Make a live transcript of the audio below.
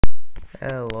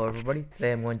Hello everybody,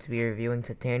 today I'm going to be reviewing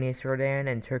Titanus rodan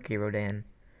and Turkey rodan.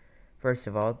 First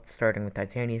of all, starting with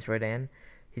Titanus rodan,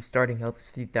 his starting health is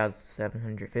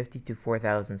 3,750 to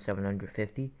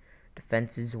 4,750,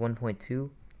 defense is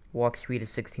 1.2, walk speed is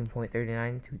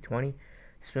 16.39 to 20,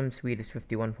 swim speed is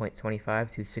 51.25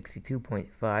 to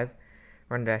 62.5,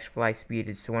 run dash fly speed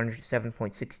is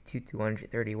 107.62 to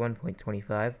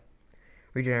 131.25,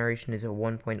 regeneration is a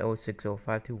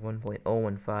 1.0605 to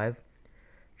 1.015,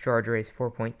 charge rate is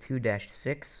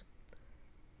 4.2-6.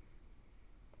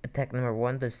 Attack number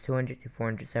 1 does 200 to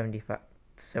 475.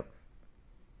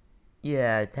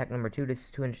 Attack number 2 does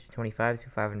 225 to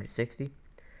 560.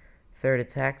 Third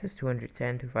attack does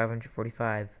 210 to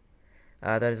 545.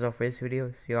 That is all for this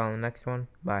video. See you all in the next one.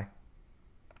 Bye.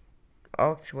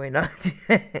 Oh, actually, not.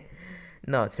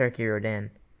 No, Turkey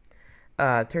rodan.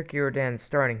 Turkey rodan's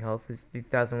starting health is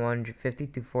 3,150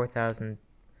 to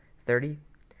 4,030.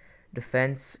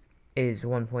 Defense is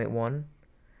 1.1.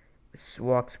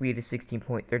 Walk speed is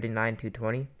 16.39 to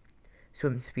 20.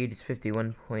 Swim speed is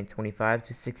 51.25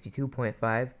 to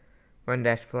 62.5. Run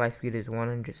dash fly speed is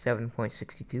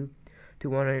 107.62 to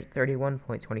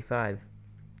 131.25.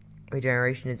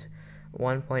 Regeneration is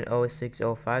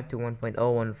 1.0605 to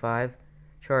 1.015.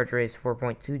 Charge rate is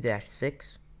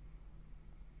 4.2-6.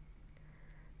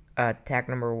 Attack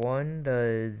number 1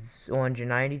 does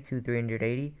 190 to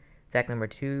 380. Attack number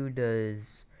 2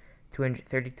 does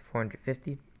 230 to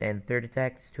 450, and third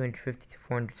attack is 250 to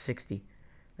 460.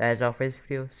 That is all for this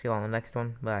video. See you all in the next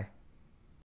one. Bye.